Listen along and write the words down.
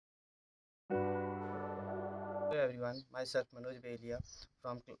everyone, myself Manoj Belia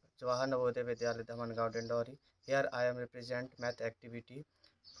from Jawahar Navodaya Vidyalaya Dhamangaon Dindori. Here I am represent math activity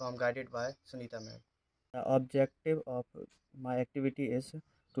from guided by Sunita ma'am. The objective of my activity is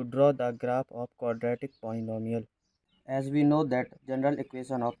to draw the graph of quadratic polynomial. As we know that general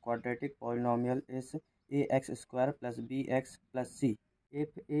equation of quadratic polynomial is ax square plus bx plus c. If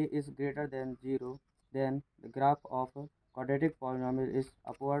a is greater than 0, then the graph of quadratic polynomial is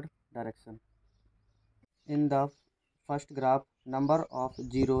upward direction. In the first graph, number of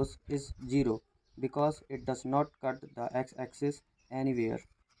zeros is 0 because it does not cut the x-axis anywhere.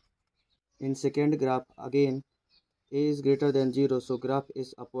 In second graph, again a is greater than 0, so graph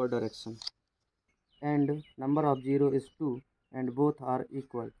is upward direction. And number of 0 is 2 and both are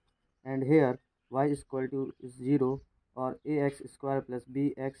equal. And here y is equal to 0 or ax square plus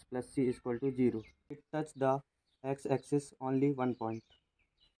bx plus c is equal to 0. It touches the x-axis only one point.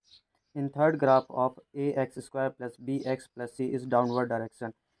 In third graph of ax square plus bx plus c is downward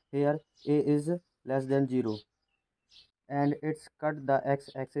direction. Here a is less than 0 and it's cut the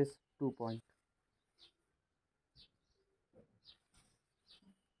x-axis 2 point.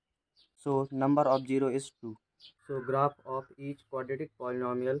 So number of 0 is 2. So graph of each quadratic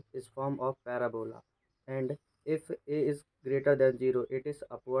polynomial is form of parabola, and if a is greater than 0 it is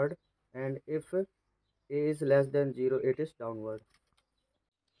upward, and if a is less than 0 it is downward.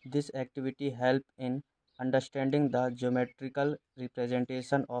 This activity helps in understanding the geometrical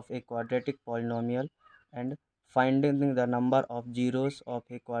representation of a quadratic polynomial and finding the number of zeros of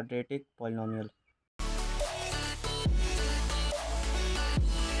a quadratic polynomial.